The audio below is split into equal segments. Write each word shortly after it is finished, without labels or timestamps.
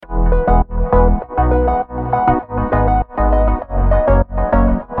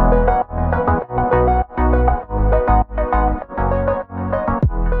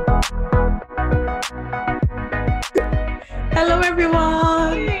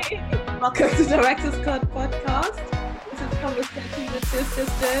welcome to Director's Cut Podcast. This is Conversation with Two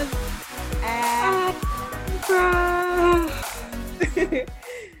Sisters. And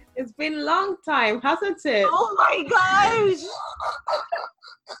it's been a long time, hasn't it? Oh my gosh!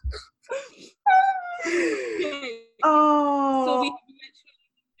 So we've been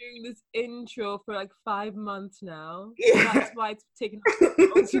doing this intro for like 5 months now. Yeah. That's why it's taken us so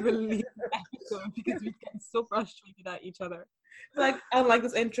long to release the episode, because we get so frustrated at each other. It's like, I don't like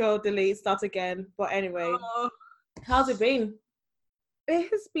this intro, delete, start again. But anyway, how's it been? It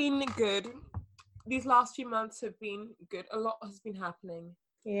has been good. These last few months have been good. A lot has been happening.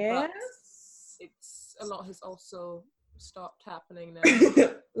 Yes. A lot has also stopped happening now.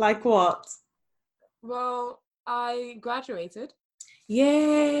 Like what? Well, I graduated.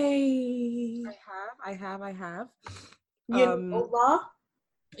 Yay! I have. Over?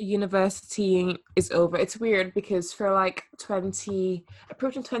 University is over. It's weird because for like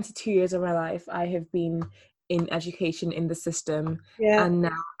approaching 22 years of my life, I have been in education in the system, and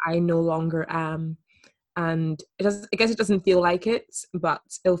now I no longer am. And I guess it doesn't feel like it, but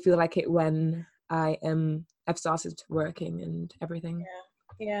it'll feel like it when I've started working and everything.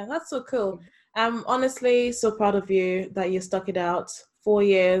 Yeah, that's so cool. I'm honestly so proud of you that you stuck it out. 4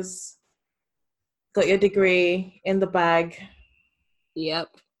 years, got your degree in the bag. Yep.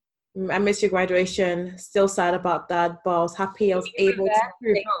 I missed your graduation. Still sad about that, but I was happy I was able to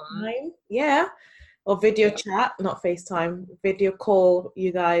FaceTime. Yeah. Or video chat, not FaceTime, video call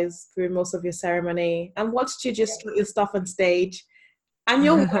you guys through most of your ceremony and watched you just put your stuff on stage. And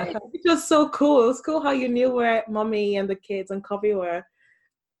your wedding, which was so cool. It was cool how you knew where mommy and the kids and Covey were.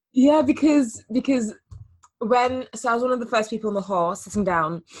 Yeah, because I was one of the first people in the hall sitting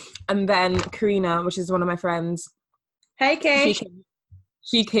down, and then Karina, which is one of my friends, hey Kate,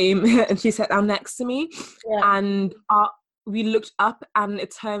 she came and she sat down next to me, and we looked up, and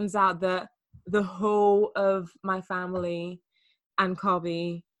it turns out that the whole of my family and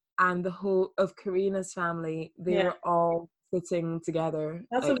Covey and the whole of Karina's family, they were all sitting together.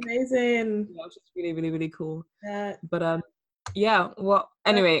 That's amazing. Yeah, which is really, really, really cool. Yeah. But well,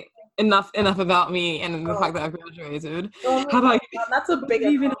 anyway, enough about me and the fact that I graduated. How about you? That's a big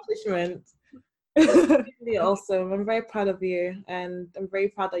accomplishment. Really awesome. I'm very proud of you, and I'm very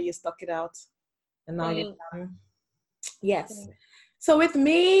proud that you stuck it out. And now you're done. Yes. So with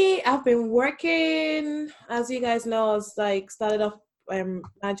me, I've been working, as you guys know, I was started off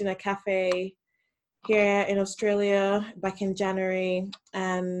managing a cafe here in Australia back in January,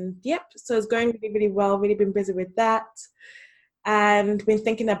 and so it's going really, really well. Really been busy with that, and been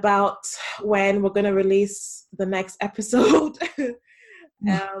thinking about when we're going to release the next episode.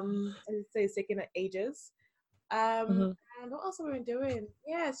 It's taking ages. And what else have we been doing?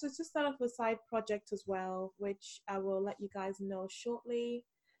 So it's just started off a side project as well, which I will let you guys know shortly.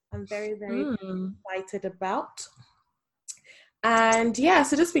 I'm very, very excited about. And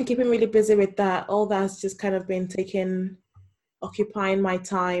so just been keeping really busy with that. All that's just kind of been occupying my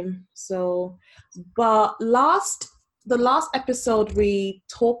time. So, but the last episode we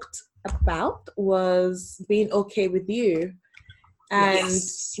talked about was being okay with you. And it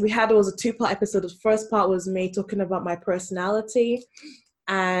was a 2-part episode. The first part was me talking about my personality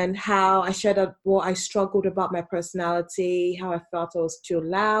and how I shared what I struggled about my personality, how I felt I was too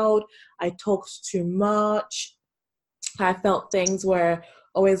loud, I talked too much, I felt things were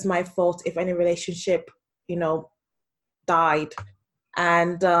always my fault if any relationship, died.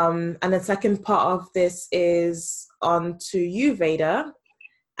 And the second part of this is on to you, Veda,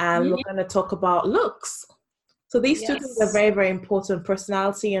 and we're going to talk about looks. So these two things are very, very important,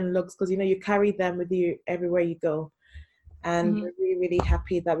 personality and looks, because, you carry them with you everywhere you go. And we're really, really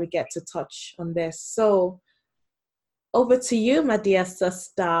happy that we get to touch on this. So over to you, my dear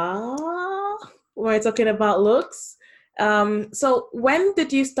sister. We're talking about looks. So when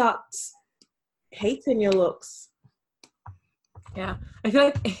did you start hating your looks? Yeah, I feel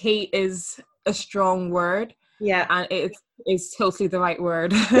like hate is a strong word. Yeah. And it's totally the right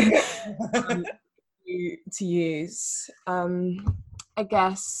word. To use. I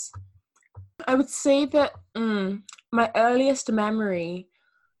guess I would say that my earliest memory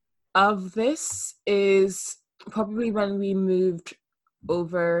of this is probably when we moved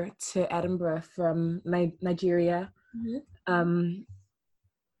over to Edinburgh from Nigeria. I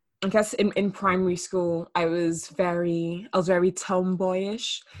guess in primary school I was very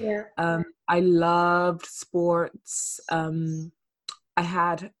tomboyish. I loved sports. I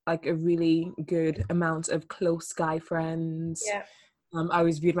had a really good amount of close guy friends. I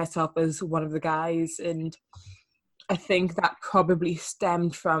always viewed myself as one of the guys, and I think that probably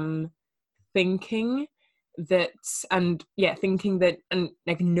stemmed from thinking that, and yeah, thinking that, and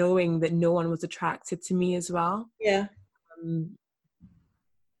like knowing that no one was attracted to me as well. Yeah.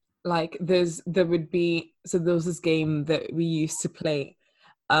 Like there was this game that we used to play,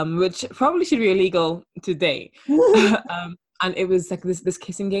 which probably should be illegal today. And it was like this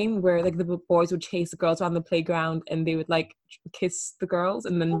kissing game where like the boys would chase the girls around the playground and they would like kiss the girls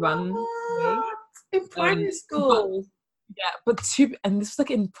and then run away. In primary school. But and this was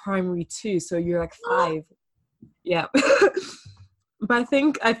like in primary too, so you're like 5. Yeah. But I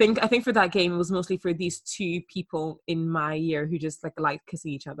think for that game it was mostly for these 2 people in my year who just like liked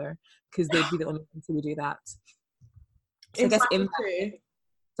kissing each other because they'd be the only ones who would do that. So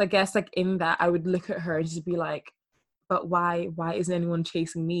I guess like in that I would look at her and just be like, but why isn't anyone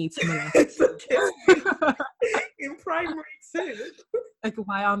chasing me to molest? In primary too. Like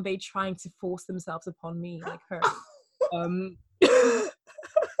why aren't they trying to force themselves upon me like her?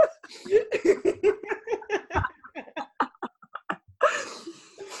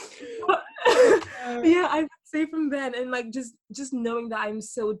 Yeah, I would say from then, and like just knowing that I'm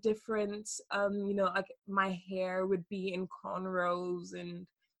so different, you know, like my hair would be in cornrows and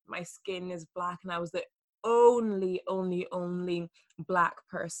my skin is black, and I was the only black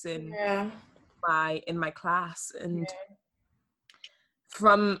person in my class, and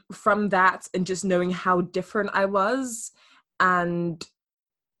from that, and just knowing how different I was, and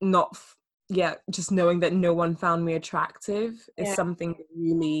just knowing that no one found me attractive is something that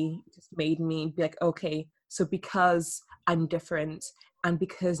really just made me be like, okay, so because I'm different and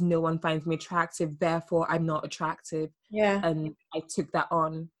because no one finds me attractive, therefore I'm not attractive. And I took that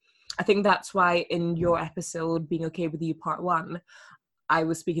on. I think that's why in your episode, Being Okay With You Part 1, I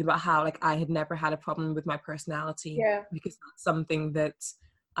was speaking about how like I had never had a problem with my personality, because that's something that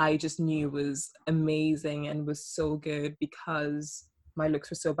I just knew was amazing and was so good, because my looks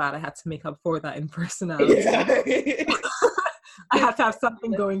were so bad I had to make up for that in personality. I had to have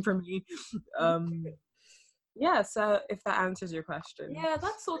something going for me. So if that answers your question. Yeah,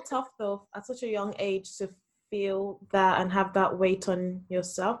 that's so tough though at such a young age to feel that and have that weight on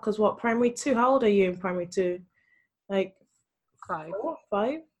yourself. Because primary 2, how old are you in primary 2? Like 5.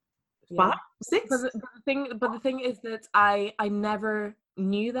 5? 5? 6? But the thing is that I never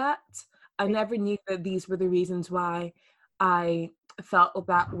knew that. I never knew that these were the reasons why I felt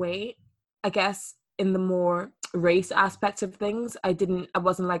that way. I guess in the more race aspect of things, I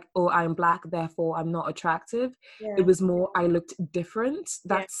wasn't like, oh, I'm black, therefore I'm not attractive. It was more I looked different.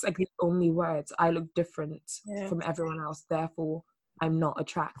 That's like the only words. I look different from everyone else, therefore I'm not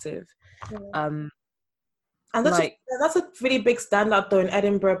attractive. And that's a really big standout though in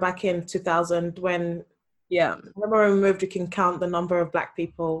Edinburgh back in 2000 when I remember when we moved, you can count the number of black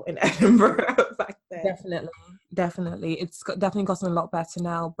people in Edinburgh back then. Definitely. It's definitely gotten a lot better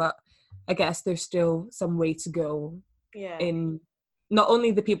now, but I guess there's still some way to go in not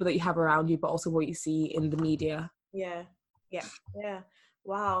only the people that you have around you, but also what you see in the media. Yeah.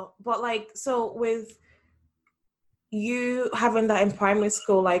 Wow. But like, so with you having that in primary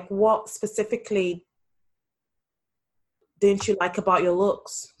school, like what specifically didn't you like about your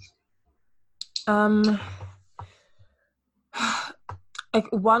looks? Like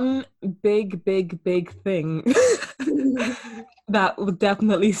one big thing that would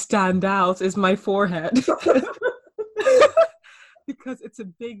definitely stand out is my forehead. Because it's a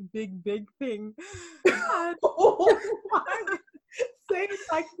big thing. Oh my. Say it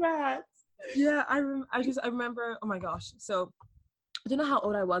like that. Yeah, I remember, oh my gosh. So I don't know how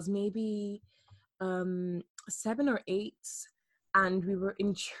old I was, maybe 7 or 8, and we were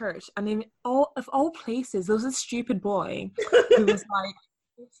in church, and in all places there was a stupid boy who was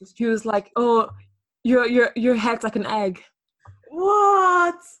like, oh, your head's like an egg.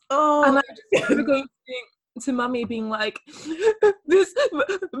 What? Oh. And I just remember going to mummy being like, this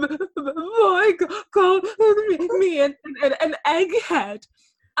boy called me an egghead,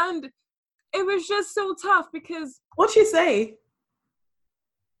 and it was just so tough because what'd she say?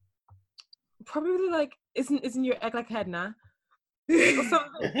 Probably like, isn't your egg like head now? Or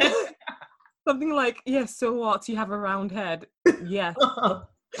something. Something like, yes, so what? You have a round head. Yes.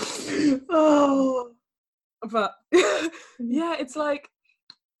 Oh. But yeah, it's like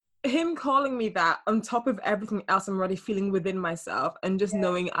him calling me that on top of everything else I'm already feeling within myself, and just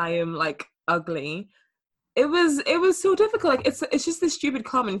knowing I am like ugly. It was so difficult. Like it's just this stupid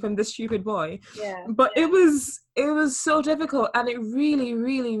comment from this stupid boy. But it was so difficult, and it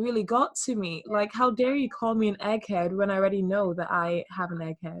really got to me. Like, how dare you call me an egghead when I already know that I have an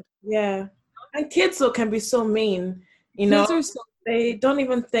egghead? Yeah. And kids though can be so mean. You know, they don't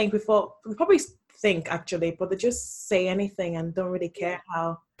even think before. Probably think actually, but they just say anything and don't really care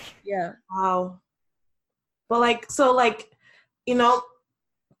how. Yeah. Wow. But like, so like, you know,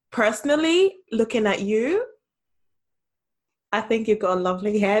 personally looking at you, I think you've got a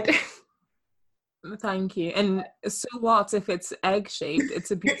lovely head. Thank you. And so what if it's egg-shaped?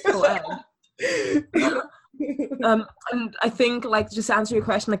 It's a beautiful egg. And I think, like, just to answer your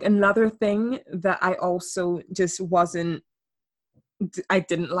question, like, another thing that I also just I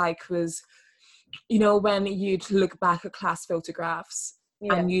didn't like was, you know, when you'd look back at class photographs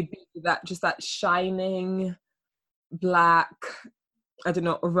and you'd be that shining black, I don't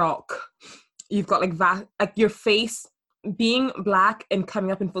know, rock. You've got like your face being black and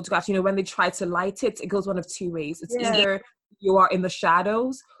coming up in photographs. You know, when they try to light it, it goes one of two ways. It's either you are in the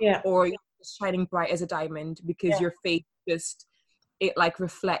shadows, or you're shining bright as a diamond, because your face it like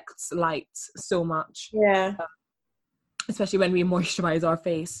reflects light so much. Especially when we moisturize our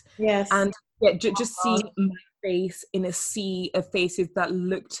face. And just seeing my face in a sea of faces that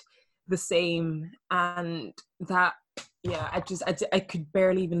looked the same, and that I could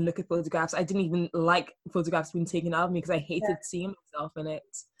barely even look at photographs. I didn't even like photographs being taken of me because I hated seeing myself in it.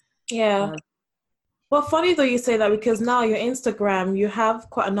 Well, funny though you say that, because now your Instagram, you have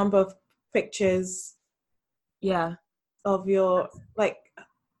quite a number of pictures of your I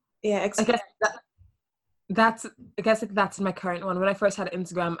guess that's my current one. When I first had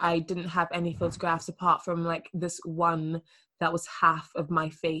Instagram, I didn't have any photographs apart from like this one that was half of my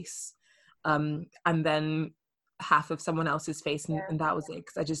face, and then half of someone else's face, and that was it,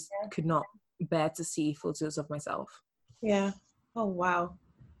 because I just could not bear to see photos of myself. Oh wow.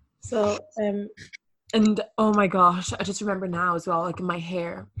 So and oh my gosh, I just remember now as well, like my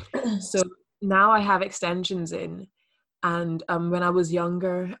hair. So now I have extensions in. And when I was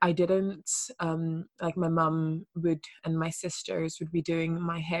younger, I didn't. Like my mum and my sisters would be doing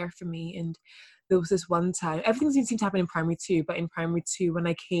my hair for me. And there was this one time, everything seemed to happen in primary 2, but in primary 2, when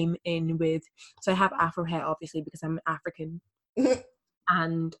I came in so I have Afro hair, obviously, because I'm African.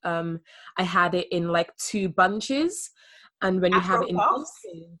 And I had it in like 2 bunches. And when you have it in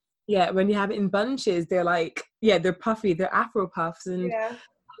bunches, when you have it in bunches, they're like, they're puffy, they're Afro puffs. And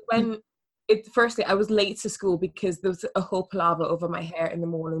when firstly, I was late to school because there was a whole palaver over my hair in the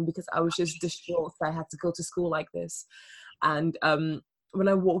morning, because I was just distraught that I had to go to school like this. And when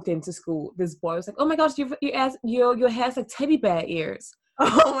I walked into school, this boy was like, "Oh my gosh, your hair's like teddy bear ears."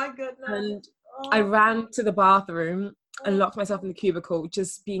 Oh my goodness. And I ran to the bathroom and locked myself in the cubicle,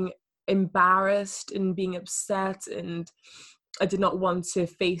 just being embarrassed and being upset, and I did not want to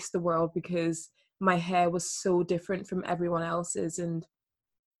face the world because my hair was so different from everyone else's. And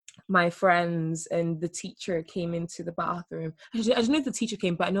my friends and the teacher came into the bathroom. I don't know if the teacher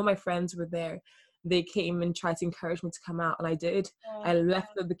came, but I know my friends were there. They came and tried to encourage me to come out, and I did. I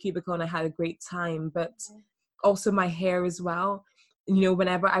left the cubicle and I had a great time. But also my hair as well. You know,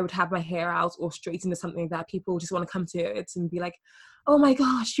 whenever I would have my hair out or straightened or something like that, people just want to come to it and be like, "Oh my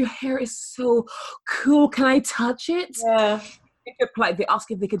gosh, your hair is so cool. Can I touch it?" If they're polite, they ask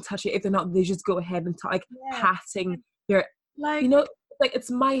if they can touch it. If they're not, they just go ahead and patting their, like, you know, like,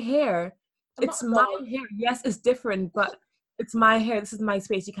 it's my hair. It's my hair. Yes, it's different, but it's my hair. This is my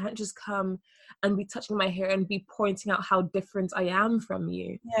space. You can't just come and be touching my hair and be pointing out how different I am from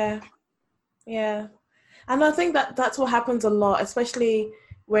you. Yeah. And I think that's what happens a lot, especially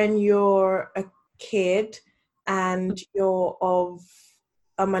when you're a kid and you're of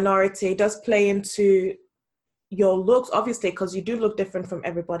a minority. It does play into your looks, obviously, because you do look different from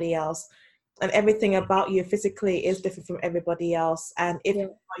everybody else. And everything about you physically is different from everybody else. And if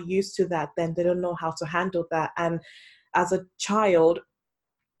you're not used to that, then they don't know how to handle that. And as a child,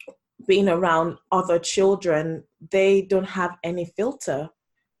 being around other children, they don't have any filter,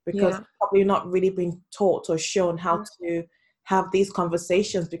 because probably not really been taught or shown how to have these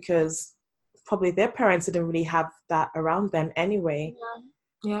conversations, because probably their parents didn't really have that around them anyway.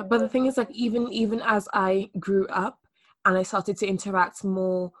 But the thing is, like, even as I grew up and I started to interact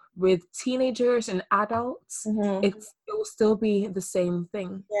more with teenagers and adults, it will still be the same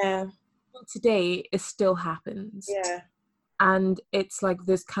thing. Today, it still happens. And it's like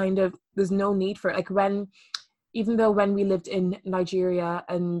there's no need for it. Like, even though when we lived in Nigeria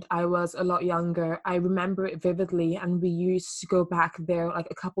and I was a lot younger, I remember it vividly, and we used to go back there like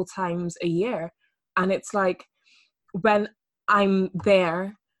a couple times a year. And it's like, when I'm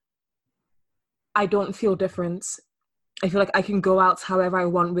there, I don't feel different. I feel like I can go out however I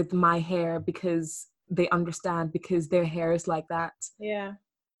want with my hair, because they understand, because their hair is like that.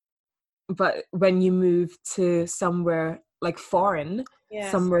 But when you move to somewhere like foreign,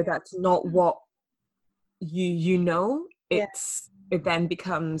 somewhere that's not what you know, it's it then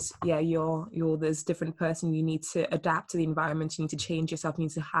becomes, you're this different person. You need to adapt to the environment. You need to change yourself. You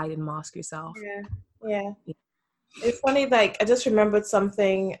need to hide and mask yourself. Yeah. It's funny, like, I just remembered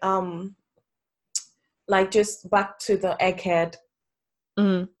something, like, just back to the egghead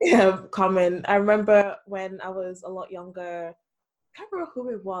comment. I remember when I was a lot younger, I can't remember who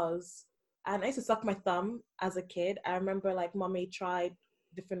it was, and I used to suck my thumb as a kid. I remember, like, mommy tried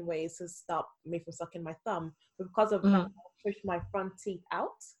different ways to stop me from sucking my thumb, but because of that, I pushed my front teeth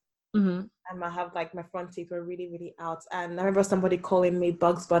out. And I have, like, my front teeth were really, really out. And I remember somebody calling me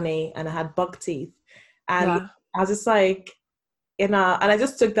Bugs Bunny, and I had bug teeth. And I was just like, and I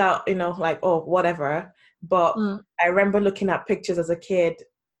just took that, like, oh, whatever. But I remember looking at pictures as a kid,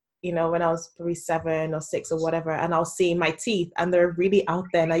 when I was probably 7 or 6 or whatever, and I'll see my teeth and they're really out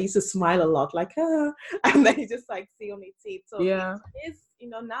there. And I used to smile a lot, like, and then you just, like, see only teeth. So it is,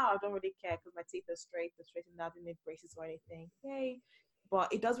 now I don't really care because my teeth are straight, they're straightened out, I didn't need braces or anything. Yay.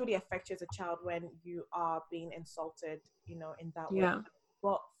 But it does really affect you as a child when you are being insulted, in that way.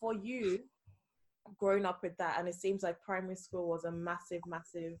 But for you, growing up with that, and it seems like primary school was a massive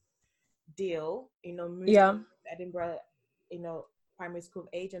deal, moving to Edinburgh, primary school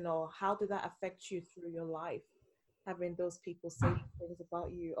age and all. How did that affect you through your life, having those people say things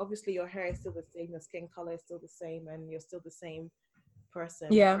about you? Obviously your hair is still the same, your skin color is still the same, and you're still the same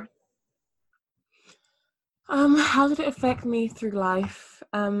person. How did it affect me through life?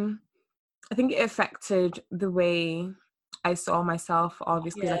 I think it affected the way I saw myself,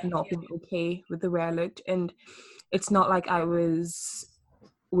 obviously, like, not being okay with the way I looked. And it's not like I was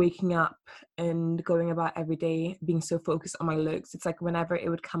waking up and going about every day being so focused on my looks. It's like whenever it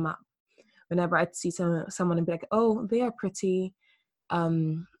would come up, whenever I'd see someone and be like, oh, they are pretty,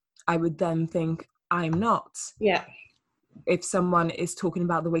 I would then think, I'm not. If someone is talking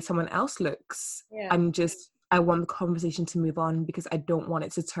about the way someone else looks, I want the conversation to move on because I don't want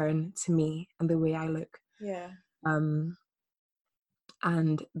it to turn to me and the way I look.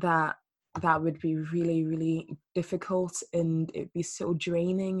 And that would be really, really difficult, and it'd be so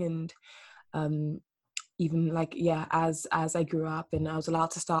draining. And even, like, as I grew up and I was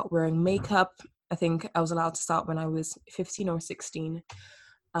allowed to start wearing makeup, I think I was allowed to start when I was 15 or 16.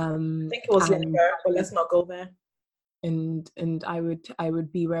 I think it was younger, but let's not go there. And I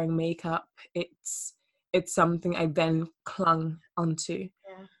would be wearing makeup. It's something I then clung onto.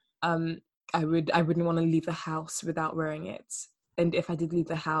 I wouldn't want to leave the house without wearing it. And if I did leave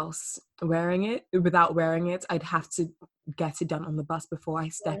the house without wearing it, I'd have to get it done on the bus before I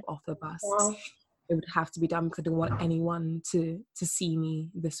step off the bus. It would have to be done because I don't want anyone to see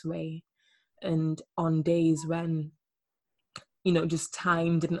me this way. And on days when, just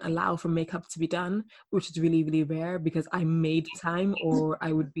time didn't allow for makeup to be done, which is really, really rare because I made time, or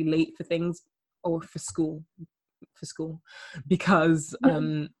I would be late for things or for school because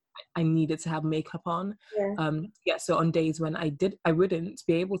I needed to have makeup on. So on days when I wouldn't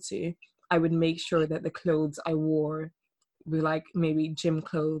be able to, I would make sure that the clothes I wore were, like, maybe gym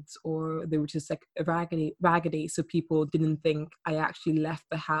clothes, or they were just, like, raggedy, so people didn't think I actually left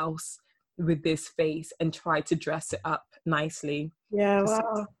the house with this face, and tried to dress it up nicely.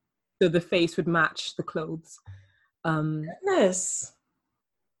 So the face would match the clothes. Goodness.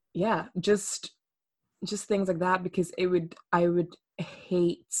 Just things like that, because I would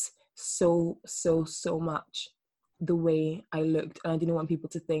hate so much the way I looked, and I didn't want people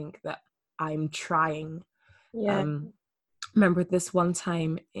to think that I'm trying. Remember this one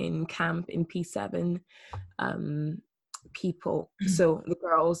time in camp in P7, people, so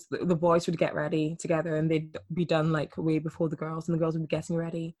the boys would get ready together, and they'd be done, like, way before the girls, and the girls would be getting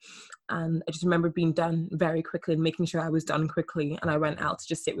ready, and I just remember being done very quickly and making sure I was done quickly, and I went out to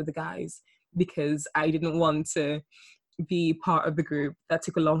just sit with the guys because I didn't want to be part of the group that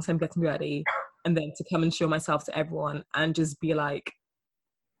took a long time getting ready, and then to come and show myself to everyone and just be like,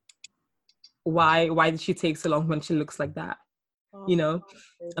 why did she take so long when she looks like that? And,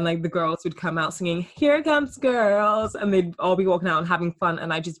 like, the girls would come out singing, "Here comes girls," and they'd all be walking out and having fun,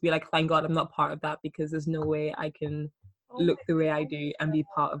 and I'd just be like, thank God I'm not part of that, because there's no way I can look the way I do and be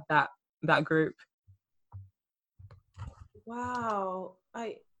part of that group. Wow.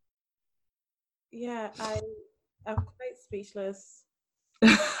 I'm quite speechless.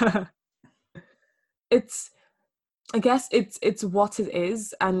 I guess it's what it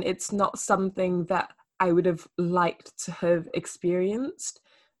is, and it's not something that I would have liked to have experienced,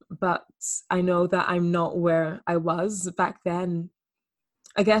 but I know that I'm not where I was back then.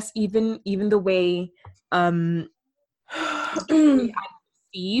 I guess even the way I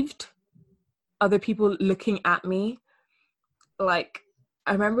perceived other people looking at me, like,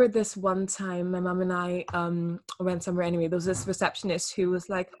 I remember this one time my mum and I went somewhere anyway. There was this receptionist who was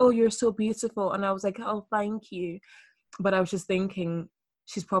like, "Oh, you're so beautiful," and I was like, "Oh, thank you." But I was just thinking,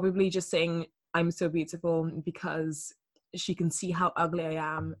 she's probably just saying I'm so beautiful because she can see how ugly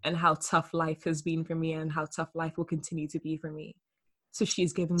I am and how tough life has been for me and how tough life will continue to be for me. So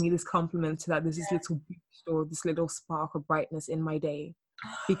she's giving me this compliment so that there's this little boost or this little spark of brightness in my day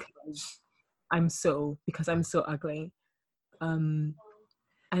because I'm so ugly.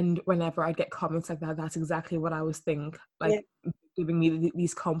 And whenever I get comments like that, that's exactly what I always think, like giving me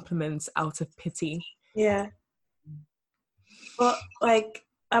these compliments out of pity. Yeah. But like,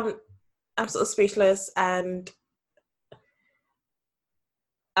 I'm sort of speechless, and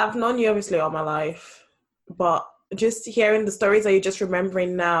I've known you obviously all my life, but just hearing the stories that you're just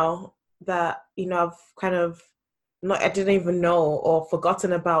remembering now that, you know, I've kind of I didn't even know or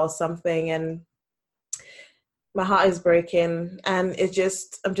forgotten about something, and my heart is breaking. And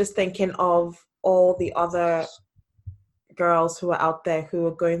I'm just thinking of all the other girls who are out there who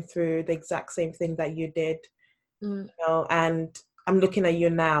are going through the exact same thing that you did, you know, and I'm looking at you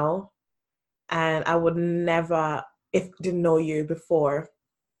now, and I would never, if I didn't know you before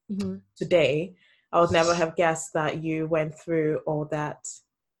today, I would never have guessed that you went through all that.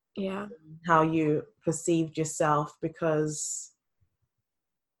 Yeah. How you perceived yourself, because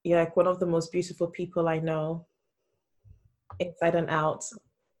you're like one of the most beautiful people I know, inside and out.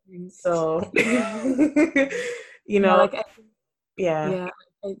 So, you know, yeah,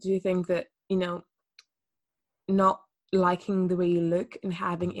 I do think that, you know, not liking the way you look and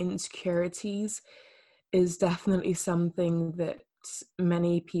having insecurities is definitely something that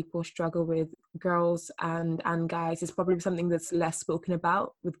many people struggle with, girls and guys. It's probably something that's less spoken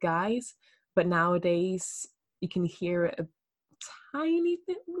about with guys, but nowadays you can hear it a tiny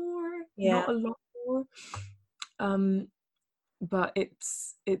bit more, not a lot more. But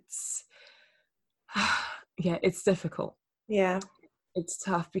it's yeah, it's difficult. Yeah. It's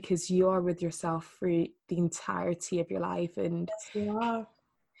tough because you are with yourself for the entirety of your life, and yes, you are.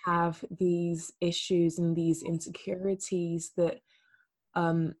 Have these issues and these insecurities that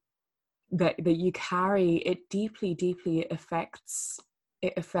that you carry. It deeply affects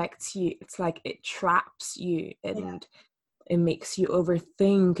you. It's like it traps you, and it makes you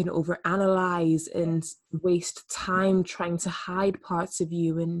overthink and overanalyze and waste time trying to hide parts of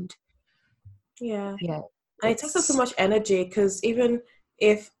you. And yeah, and it takes up so much energy, because even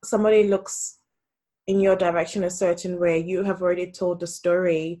if somebody looks in your direction a certain way, you have already told the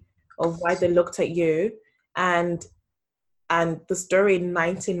story of why they looked at you, and the story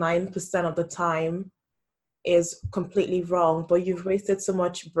 99% of the time is completely wrong, but you've wasted so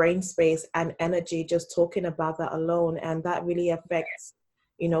much brain space and energy just talking about that alone, and that really affects,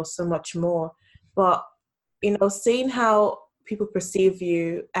 you know, so much more. But, you know, seeing how people perceive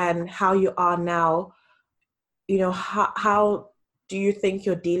you and how you are now, you know, how do you think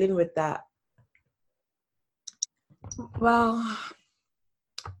you're dealing with that? Well,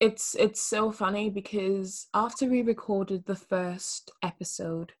 it's so funny because after we recorded the first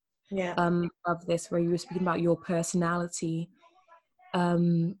episode of this, where you were speaking about your personality,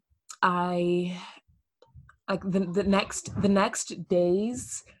 I like the next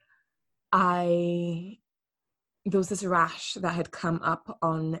days, there was this rash that had come up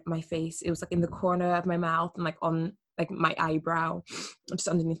on my face. It was like in the corner of my mouth and like on like my eyebrow, just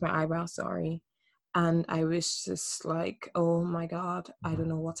underneath my eyebrow, sorry. And I was just like, oh my God, I don't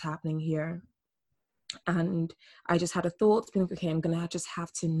know what's happening here. And I just had a thought, being like, okay, I'm gonna just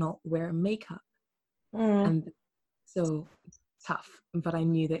have to not wear makeup. And so tough. But I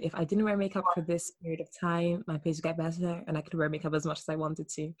knew that if I didn't wear makeup for this period of time, my face would get better and I could wear makeup as much as I wanted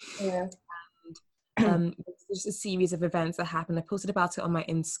to. Yeah. There's a series of events that happened. I posted about it on my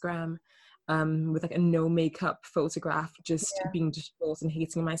Instagram, with like a no makeup photograph, just being distraught and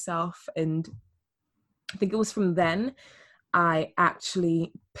hating myself. And I think it was from then I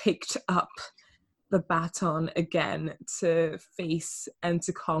actually picked up the baton again to face and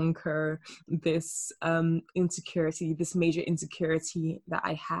to conquer this insecurity, this major insecurity that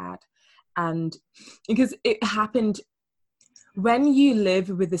I had. And because it happened when you live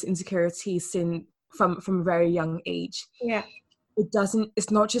with this insecurity from a very young age,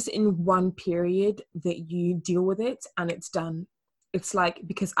 it's not just in one period that you deal with it and it's done. It's like,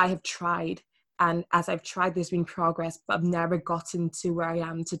 because I have tried, and as I've tried, there's been progress, but I've never gotten to where I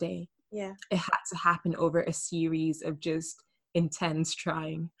am today. It had to happen over a series of just intense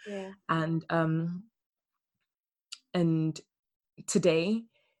trying. And today,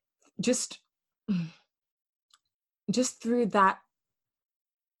 just through that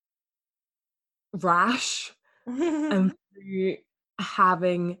rash and through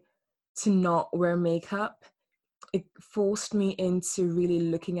having to not wear makeup, it forced me into really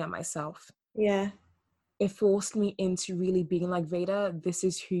looking at myself. Yeah. It forced me into really being like, Veda, this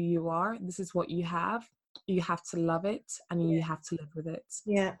is who you are. This is what you have. You have to love it, and you have to live with it.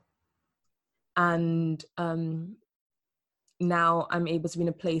 Yeah. And now I'm able to be in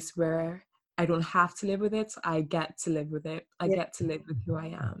a place where I don't have to live with it. I get to live with it. I get to live with who I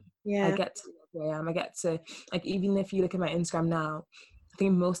am. Yeah. I get to live who I am. I get to, like, even if you look at my Instagram now, I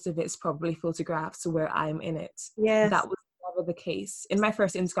think most of it's probably photographs where I'm in it. Yes. That was never the case. In my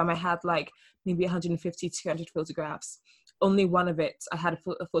first Instagram, I had like maybe 150, 200 photographs. Only one of it, I had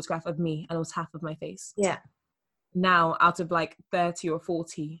a photograph of me, and it was half of my face. Yeah. Now, out of like 30 or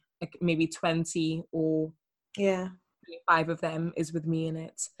 40, like maybe 20 or 5 of them is with me in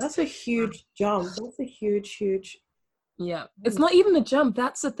it. That's a huge jump. That's a huge. Yeah. It's not even a jump.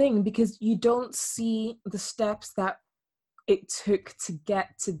 That's the thing, because you don't see the steps that it took to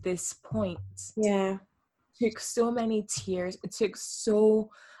get to this point. Yeah. It took so many tears. It took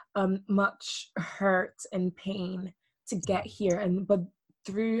so much hurt and pain to get here. But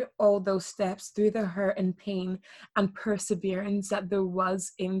through all those steps, through the hurt and pain and perseverance that there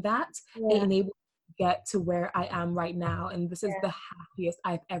was in that, it enabled me to get to where I am right now. And this is the happiest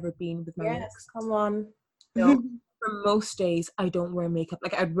I've ever been with my looks. Come on. So for most days, I don't wear makeup.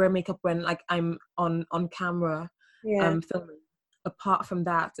 Like, I wear makeup when like I'm on camera filming. Apart from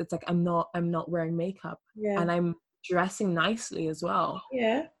that, it's like I'm not wearing makeup, and I'm dressing nicely as well.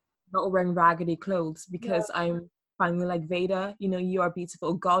 Not wearing raggedy clothes, because I'm finally like, Veda, you know, you are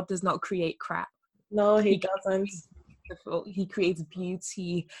beautiful. God does not create crap. No, he doesn't. He creates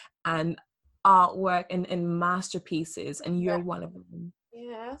beauty and artwork and masterpieces, and you're one of them.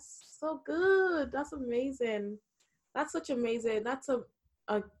 Yes, so good. That's amazing. That's such amazing. That's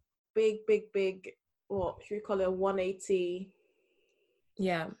a big, what should we call it, 180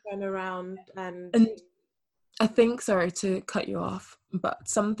 turn around. And I think, sorry to cut you off, but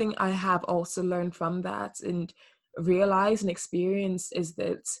something I have also learned from that and realized and experienced is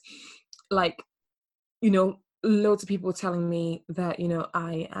that, like, you know, loads of people telling me that, you know,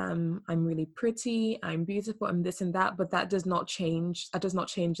 I'm really pretty, I'm beautiful, I'm this and that, but that does not change a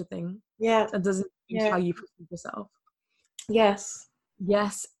thing. That doesn't change how you perceive yourself. Yes,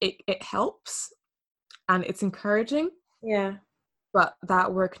 it helps and it's encouraging, but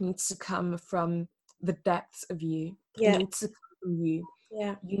that work needs to come from the depths of you. It needs to come from you.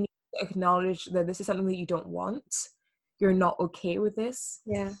 You need to acknowledge that this is something that you don't want. You're not okay with this,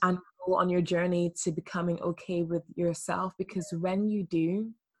 and go on your journey to becoming okay with yourself, because when you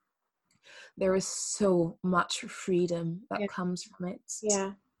do, there is so much freedom that comes from it.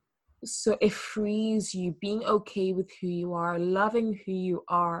 So it frees you. Being okay with who you are, loving who you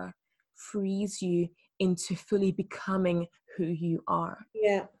are, frees you into fully becoming who you are.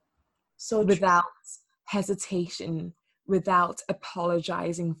 So without hesitation, without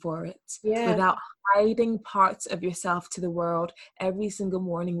apologizing for it, without hiding parts of yourself to the world every single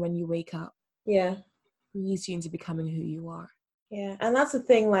morning when you wake up. Frees you into becoming who you are. And that's the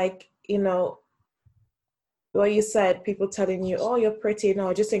thing, like, you know, what you said, people telling you, oh, you're pretty, no,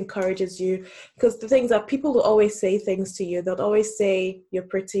 it just encourages you. Because the things that people will always say things to you, they'll always say you're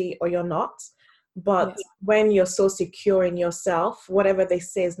pretty or you're not. But when you're so secure in yourself, whatever they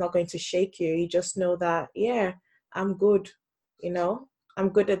say is not going to shake you. You just know that, I'm good, you know, I'm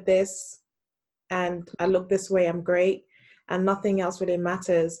good at this, and I look this way, I'm great, and nothing else really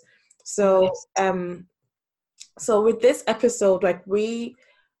matters. So, so with this episode, like, we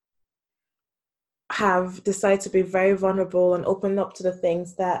have decided to be very vulnerable and open up to the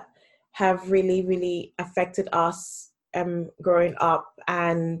things that have really, really affected us growing up,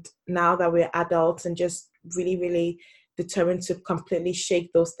 and now that we're adults, and just really, really determined to completely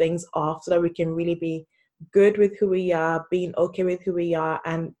shake those things off so that we can really be good with who we are, being okay with who we are,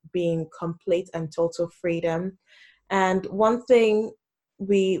 and being complete and total freedom. And one thing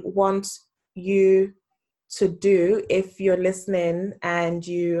we want you to do, if you're listening and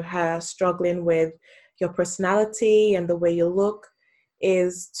you are struggling with your personality and the way you look,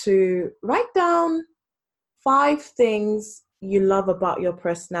 is to write down 5 things you love about your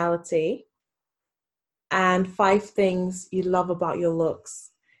personality and 5 things you love about your looks.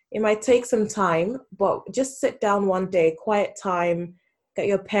 It might take some time, but just sit down one day, quiet time, get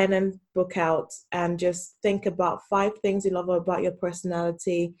your pen and book out, and just think about 5 things you love about your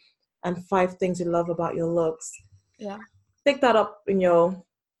personality and 5 things you love about your looks. Stick that up on your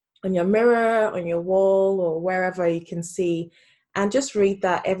mirror, on your wall, or wherever you can see, and just read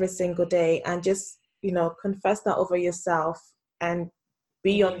that every single day, and just, you know, confess that over yourself, and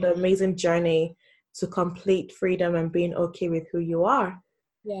be on the amazing journey to complete freedom and being okay with who you are.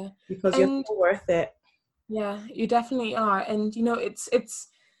 Yeah. Because you're so worth it. Yeah, you definitely are. And, you know, it's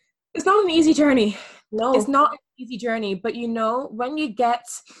not an easy journey. No. It's not an easy journey. But, you know, when you get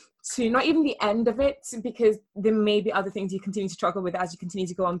to not even the end of it, because there may be other things you continue to struggle with as you continue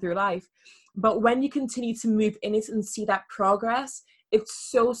to go on through life. But when you continue to move in it and see that progress, it's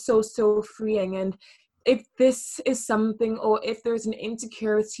so, so, so freeing. And if this is something, or if there's an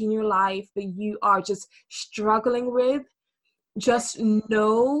insecurity in your life that you are just struggling with, just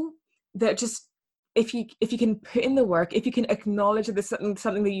know that just if you can put in the work, if you can acknowledge that there's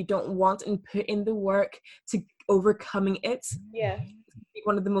something that you don't want and put in the work to overcoming it,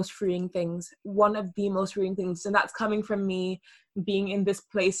 one of the most freeing things. And that's coming from me being in this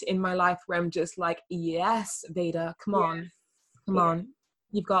place in my life where I'm just like, yes, Veda, come on,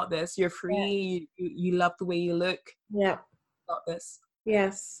 you've got this, you're free, you love the way you look, you've got this.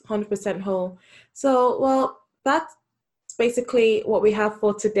 Yes, 100% whole. So, well, that's basically what we have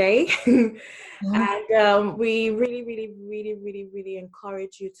for today. And we really, really, really, really, really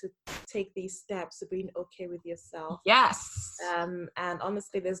encourage you to take these steps to being okay with yourself. Yes. And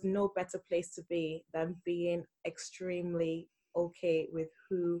honestly, there's no better place to be than being extremely okay with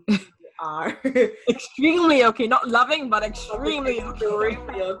who you are. Extremely okay, not loving, but extremely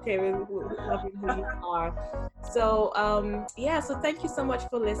okay with loving who you are. So so thank you so much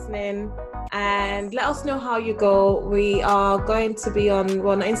for listening, and let us know how you go. We are going to be on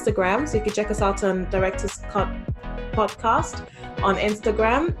Instagram, so you can check us out on Director's Cut Podcast on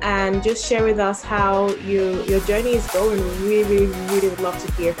Instagram, and just share with us how your journey is going. We really, really would love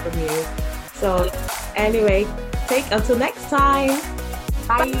to hear from you. So anyway, until next time.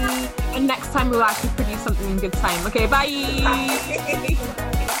 Bye. And next time we'll actually produce something in good time. Okay,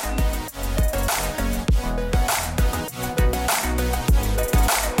 bye.